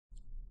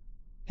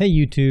Hey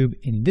YouTube,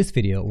 in this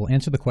video we'll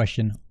answer the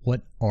question,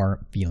 what are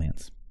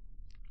VLANs?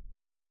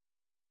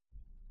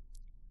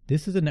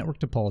 This is a network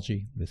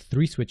topology with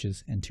 3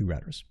 switches and 2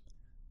 routers.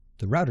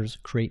 The routers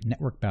create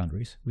network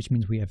boundaries, which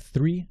means we have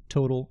 3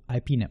 total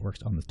IP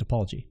networks on this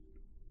topology.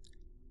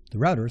 The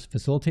routers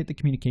facilitate the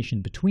communication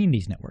between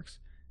these networks,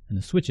 and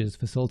the switches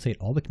facilitate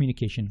all the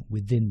communication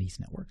within these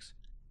networks.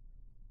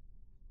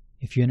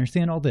 If you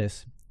understand all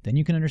this, then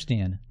you can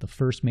understand the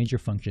first major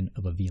function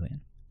of a VLAN.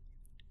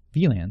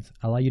 VLANs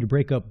allow you to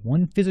break up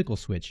one physical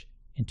switch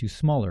into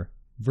smaller,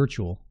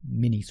 virtual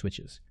mini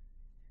switches.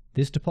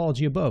 This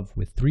topology above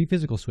with 3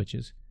 physical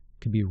switches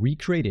could be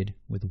recreated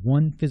with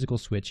 1 physical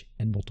switch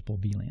and multiple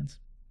VLANs.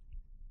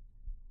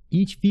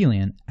 Each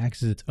VLAN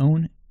acts as its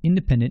own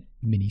independent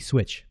mini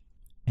switch.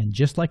 And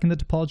just like in the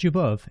topology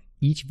above,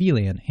 each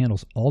VLAN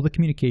handles all the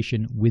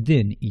communication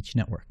within each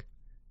network.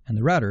 And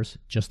the routers,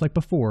 just like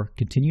before,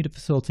 continue to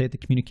facilitate the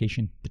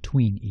communication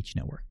between each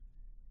network.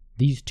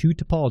 These 2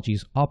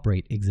 topologies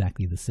operate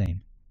exactly the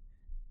same.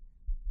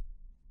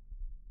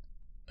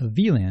 A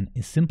VLAN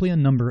is simply a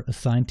number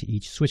assigned to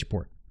each switch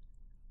port.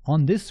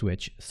 On this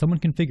switch, someone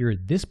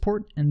configured this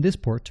port and this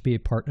port to be a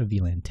part of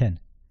VLAN 10,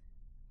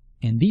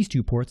 and these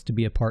 2 ports to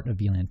be a part of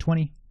VLAN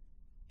 20,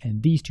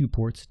 and these 2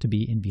 ports to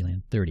be in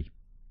VLAN 30.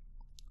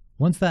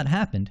 Once that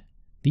happened,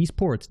 these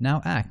ports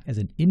now act as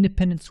an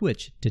independent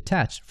switch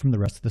detached from the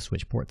rest of the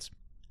switch ports.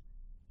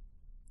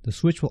 The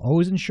switch will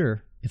always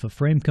ensure if a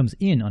frame comes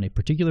in on a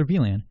particular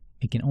VLAN,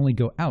 it can only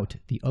go out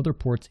the other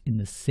ports in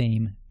the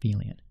same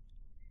VLAN.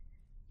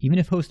 Even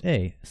if host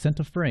A sent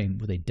a frame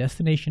with a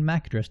destination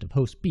MAC address of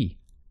host B,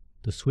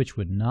 the switch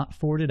would not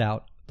forward it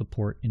out the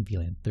port in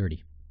VLAN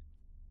 30.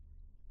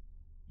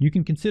 You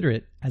can consider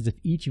it as if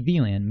each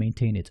VLAN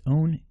maintained its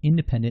own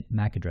independent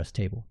MAC address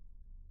table.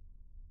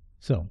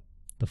 So,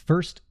 the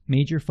first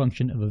major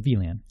function of a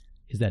VLAN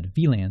is that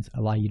VLANs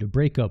allow you to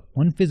break up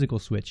one physical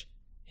switch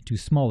into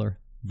smaller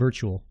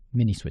virtual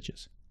mini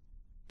switches.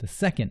 The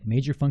second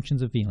major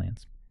functions of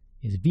VLANs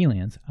is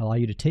VLANs allow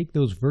you to take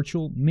those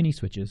virtual mini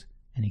switches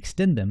and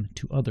extend them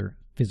to other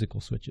physical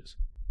switches.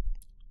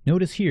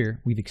 Notice here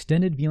we've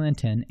extended VLAN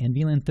 10 and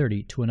VLAN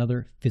 30 to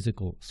another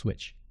physical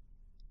switch.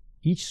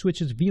 Each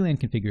switch's VLAN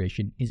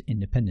configuration is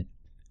independent,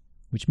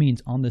 which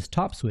means on this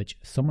top switch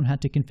someone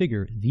had to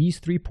configure these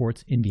 3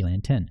 ports in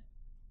VLAN 10.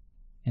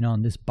 And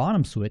on this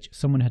bottom switch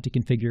someone had to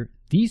configure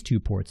these 2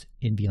 ports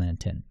in VLAN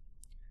 10.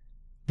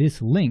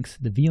 This links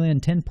the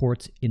VLAN 10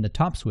 ports in the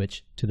top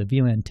switch to the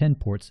VLAN 10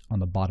 ports on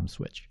the bottom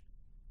switch.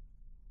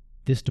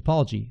 This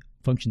topology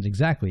functions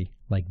exactly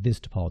like this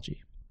topology.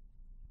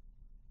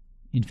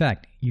 In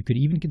fact, you could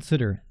even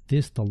consider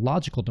this the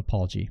logical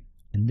topology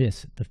and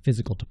this the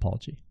physical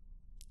topology.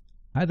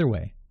 Either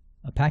way,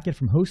 a packet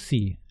from host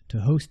C to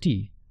host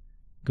T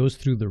goes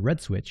through the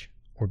red switch,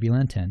 or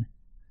VLAN 10,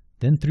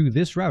 then through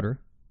this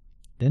router,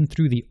 then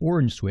through the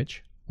orange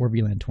switch, or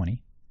VLAN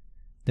 20,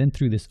 then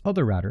through this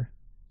other router,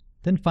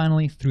 then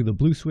finally through the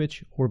blue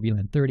switch, or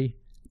VLAN 30,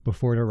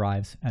 before it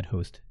arrives at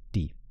host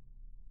D.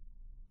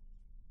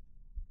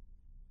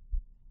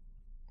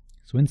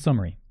 So in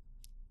summary,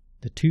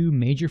 the 2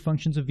 major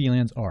functions of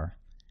VLANs are: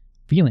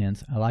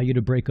 VLANs allow you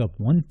to break up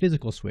one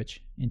physical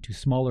switch into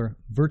smaller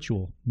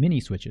virtual mini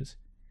switches,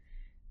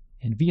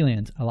 and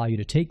VLANs allow you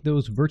to take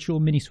those virtual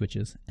mini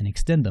switches and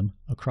extend them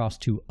across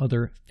to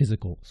other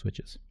physical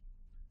switches.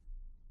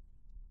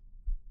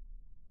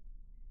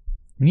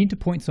 We need to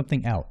point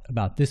something out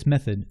about this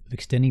method of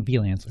extending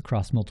VLANs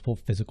across multiple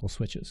physical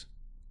switches.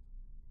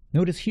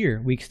 Notice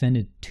here we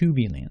extended 2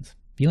 VLANs,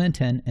 VLAN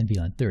 10 and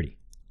VLAN 30.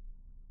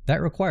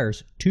 That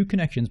requires 2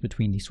 connections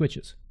between these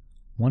switches,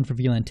 one for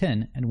VLAN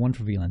 10 and one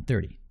for VLAN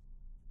 30.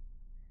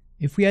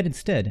 If we had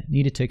instead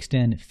needed to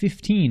extend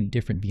 15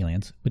 different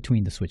VLANs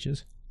between the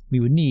switches, we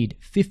would need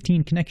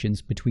 15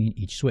 connections between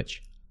each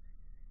switch.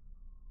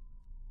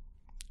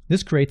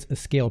 This creates a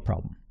scale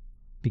problem,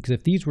 because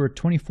if these were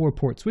 24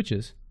 port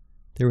switches,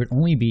 there would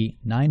only be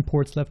 9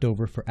 ports left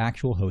over for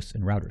actual hosts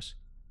and routers.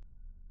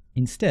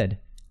 Instead,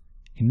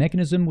 a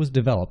mechanism was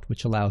developed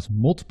which allows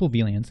multiple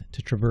VLANs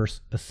to traverse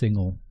a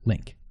single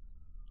link.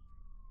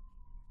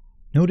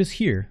 Notice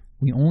here,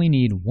 we only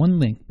need 1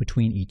 link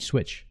between each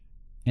switch,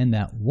 and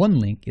that 1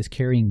 link is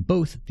carrying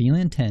both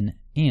VLAN 10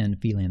 and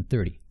VLAN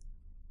 30.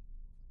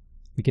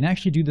 We can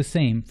actually do the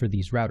same for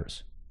these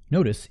routers.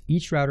 Notice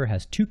each router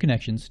has 2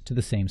 connections to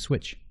the same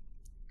switch.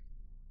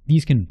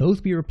 These can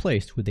both be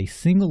replaced with a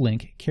single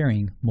link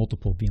carrying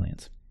multiple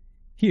VLANs.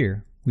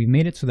 Here, we've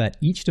made it so that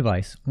each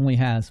device only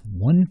has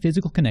 1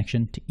 physical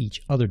connection to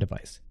each other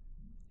device,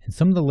 and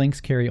some of the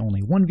links carry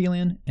only 1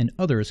 VLAN and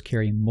others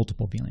carry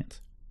multiple VLANs.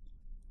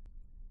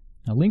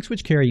 Now, links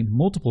which carry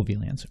multiple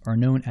VLANs are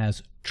known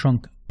as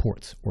trunk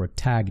ports or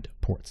tagged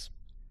ports.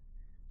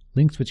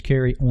 Links which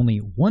carry only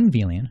 1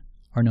 VLAN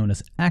are known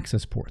as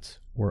access ports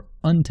or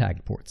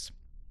untagged ports.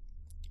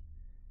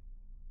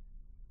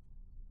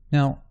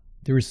 Now,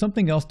 there is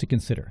something else to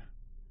consider.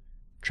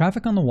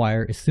 Traffic on the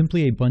wire is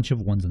simply a bunch of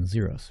 1s and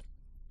 0s.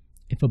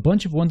 If a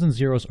bunch of 1s and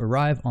 0s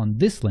arrive on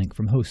this link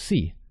from host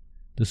C,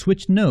 the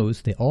switch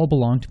knows they all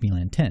belong to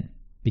VLAN 10,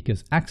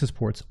 because access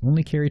ports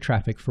only carry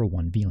traffic for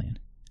one VLAN.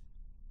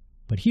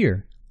 But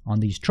here, on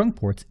these trunk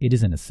ports, it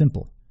isn't as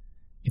simple.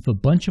 If a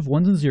bunch of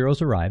 1s and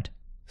 0s arrived,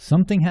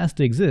 something has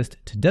to exist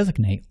to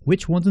designate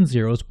which 1s and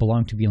 0s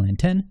belong to VLAN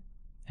 10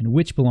 and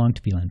which belong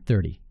to VLAN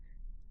 30.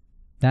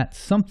 That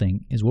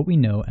something is what we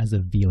know as a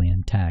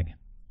VLAN tag.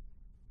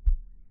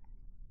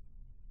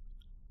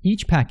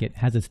 Each packet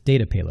has its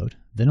data payload,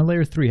 then a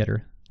layer 3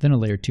 header, then a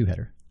layer 2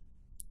 header.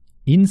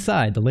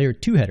 Inside the layer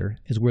 2 header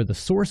is where the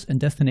source and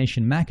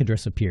destination MAC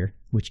address appear,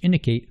 which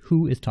indicate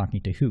who is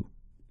talking to who.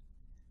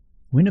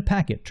 When a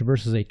packet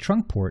traverses a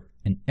trunk port,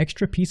 an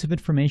extra piece of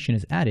information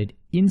is added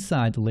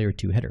inside the layer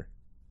 2 header,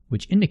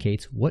 which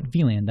indicates what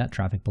VLAN that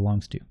traffic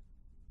belongs to.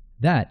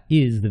 That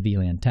is the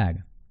VLAN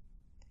tag.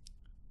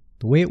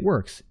 The way it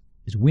works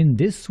is when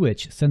this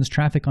switch sends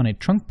traffic on a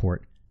trunk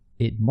port,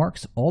 it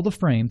marks all the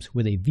frames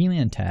with a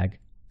VLAN tag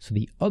so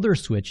the other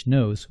switch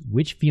knows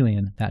which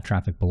VLAN that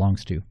traffic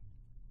belongs to.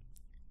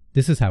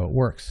 This is how it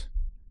works.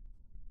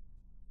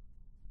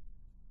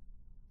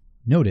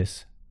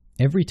 Notice,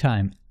 every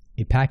time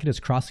a packet is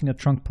crossing a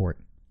trunk port,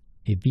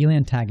 a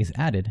VLAN tag is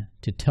added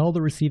to tell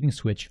the receiving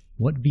switch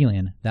what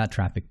VLAN that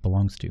traffic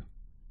belongs to.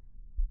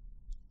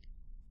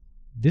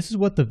 This is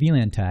what the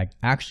VLAN tag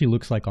actually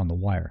looks like on the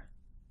wire.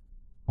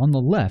 On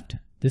the left,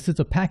 this is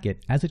a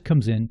packet as it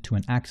comes in to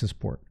an access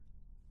port.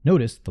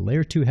 Notice the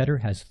layer 2 header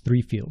has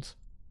 3 fields: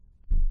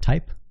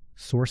 type,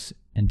 source,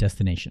 and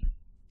destination.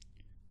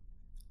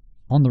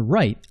 On the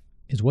right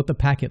is what the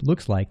packet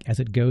looks like as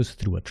it goes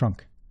through a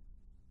trunk.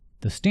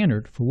 The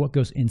standard for what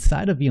goes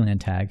inside a VLAN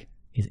tag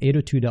is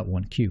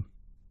 802.1q.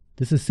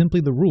 This is simply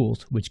the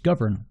rules which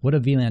govern what a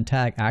VLAN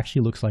tag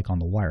actually looks like on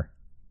the wire.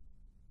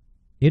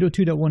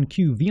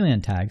 802.1q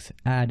VLAN tags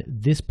add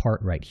this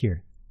part right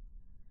here.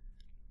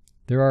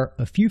 There are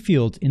a few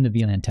fields in the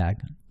VLAN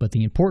tag, but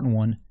the important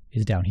one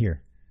is down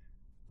here.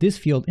 This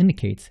field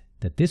indicates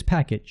that this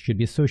packet should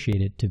be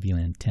associated to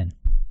VLAN 10.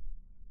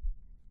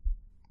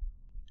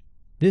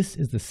 This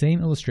is the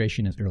same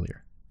illustration as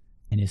earlier,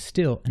 and is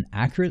still an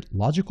accurate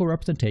logical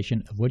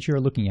representation of what you are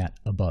looking at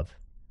above.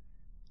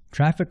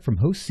 Traffic from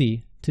host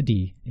C to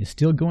D is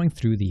still going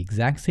through the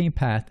exact same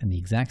path and the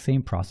exact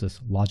same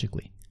process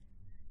logically.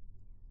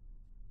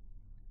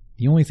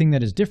 The only thing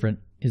that is different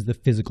is the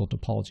physical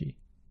topology.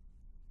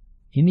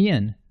 In the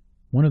end,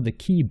 one of the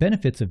key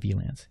benefits of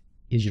VLANs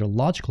is your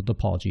logical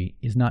topology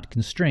is not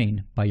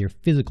constrained by your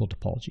physical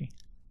topology.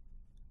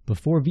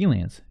 Before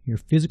VLANs, your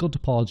physical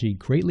topology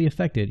greatly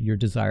affected your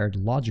desired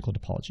logical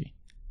topology.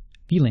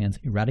 VLANs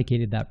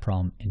eradicated that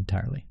problem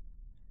entirely.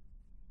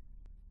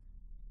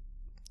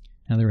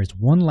 Now there is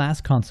one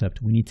last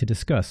concept we need to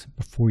discuss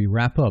before we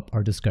wrap up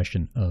our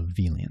discussion of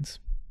VLANs.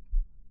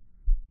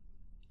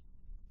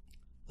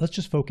 Let's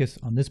just focus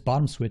on this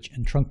bottom switch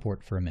and trunk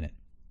port for a minute.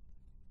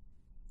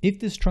 If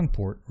this trunk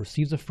port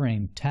receives a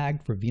frame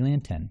tagged for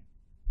VLAN 10,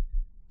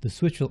 the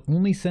switch will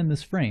only send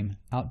this frame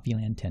out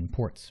VLAN 10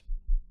 ports.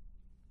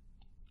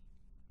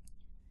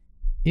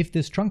 If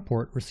this trunk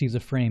port receives a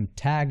frame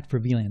tagged for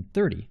VLAN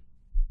 30,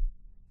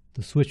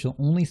 the switch will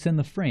only send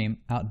the frame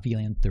out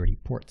VLAN 30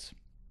 ports.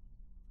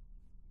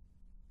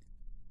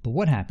 But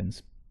what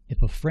happens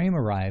if a frame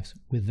arrives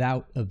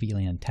without a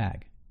VLAN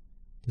tag?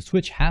 The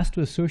switch has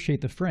to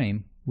associate the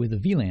frame with a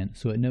VLAN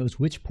so it knows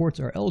which ports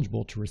are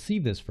eligible to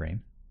receive this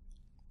frame.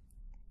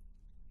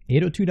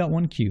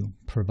 802.1q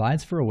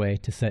provides for a way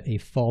to set a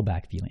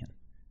fallback VLAN,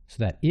 so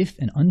that if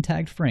an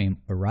untagged frame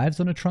arrives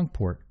on a trunk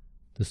port,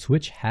 the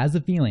switch has a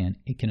VLAN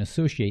it can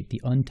associate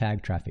the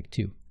untagged traffic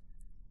to.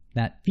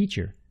 That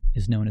feature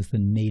is known as the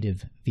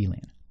native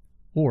VLAN,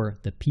 or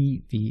the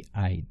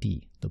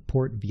PVID, the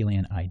Port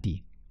VLAN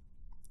ID.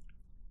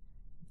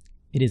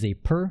 It is a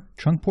per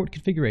trunk port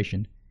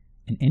configuration,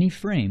 and any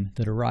frame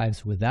that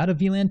arrives without a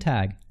VLAN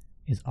tag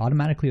is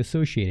automatically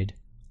associated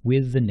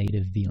with the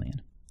native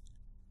VLAN.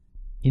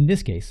 In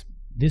this case,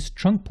 this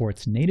trunk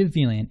port's native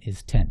VLAN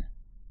is 10.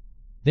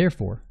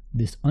 Therefore,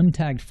 this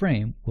untagged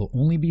frame will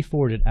only be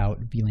forwarded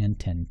out VLAN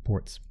 10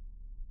 ports.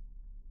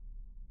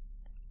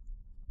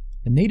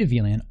 The native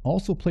VLAN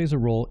also plays a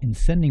role in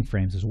sending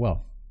frames as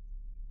well.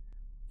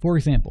 For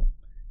example,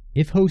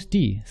 if host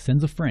D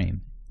sends a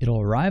frame,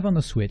 it'll arrive on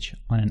the switch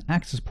on an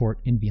access port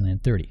in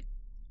VLAN 30.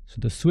 So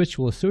the switch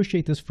will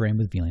associate this frame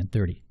with VLAN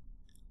 30.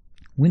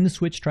 When the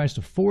switch tries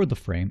to forward the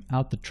frame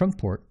out the trunk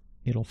port,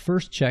 it'll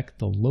first check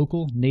the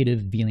local native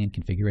VLAN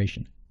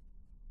configuration.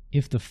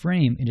 If the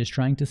frame it is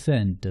trying to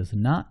send does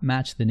not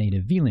match the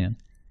native VLAN,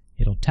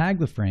 it'll tag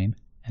the frame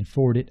and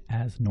forward it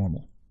as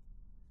normal.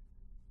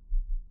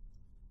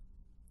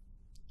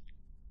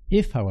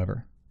 If,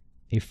 however,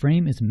 a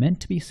frame is meant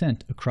to be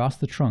sent across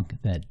the trunk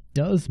that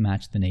does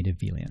match the native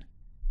VLAN,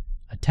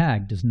 a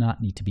tag does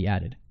not need to be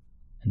added,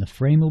 and the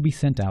frame will be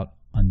sent out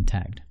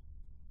untagged.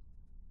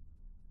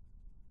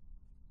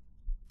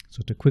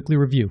 So to quickly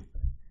review,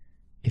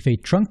 if a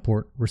trunk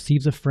port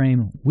receives a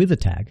frame with a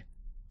tag,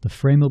 the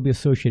frame will be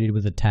associated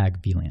with a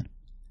tag VLAN.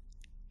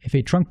 If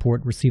a trunk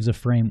port receives a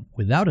frame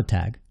without a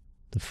tag,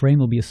 the frame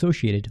will be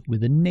associated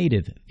with a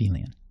native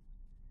VLAN.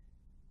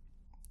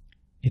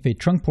 If a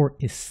trunk port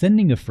is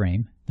sending a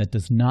frame that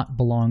does not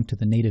belong to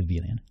the native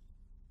VLAN.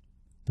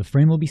 The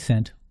frame will be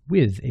sent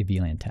with a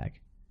VLAN tag.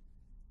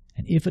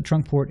 And if a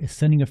trunk port is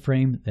sending a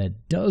frame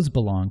that does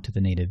belong to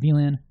the native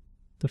VLAN,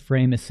 the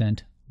frame is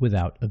sent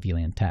without a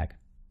VLAN tag.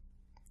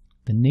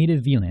 The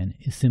native VLAN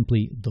is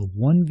simply the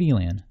one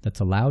VLAN that's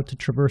allowed to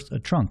traverse a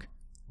trunk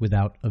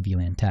without a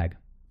VLAN tag.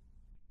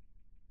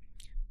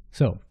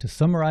 So, to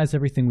summarize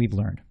everything we've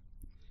learned,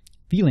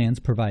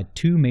 VLANs provide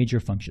two major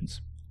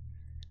functions.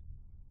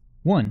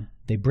 One,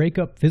 they break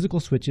up physical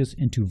switches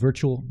into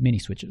virtual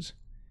mini-switches.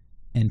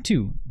 And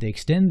two, they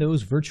extend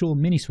those virtual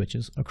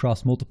mini-switches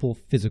across multiple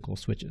physical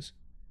switches.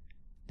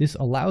 This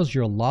allows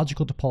your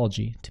logical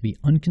topology to be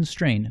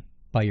unconstrained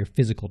by your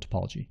physical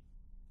topology.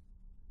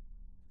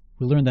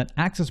 We learned that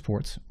access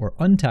ports, or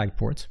untagged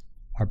ports,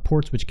 are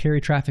ports which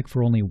carry traffic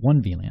for only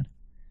one VLAN.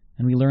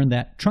 And we learned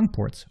that trunk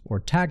ports, or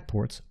tagged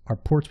ports, are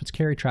ports which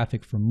carry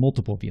traffic for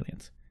multiple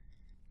VLANs.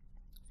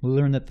 We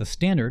learned that the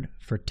standard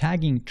for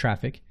tagging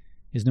traffic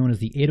is known as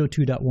the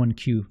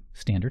 802.1q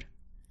standard.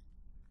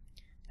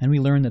 And we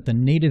learned that the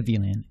native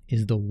VLAN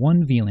is the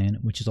one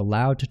VLAN which is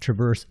allowed to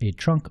traverse a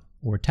trunk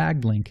or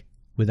tagged link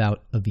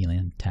without a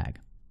VLAN tag.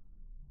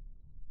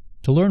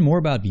 To learn more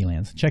about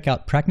VLANs, check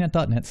out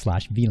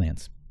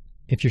pracnet.net/VLANs.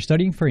 If you're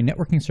studying for a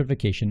networking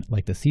certification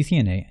like the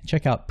CCNA,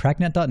 check out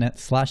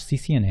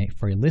pracnet.net/CCNA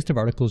for a list of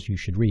articles you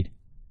should read.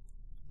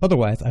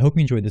 Otherwise, I hope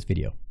you enjoyed this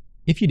video.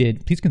 If you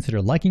did, please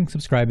consider liking,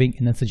 subscribing,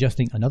 and then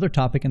suggesting another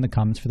topic in the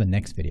comments for the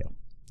next video.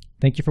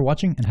 Thank you for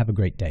watching and have a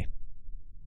great day.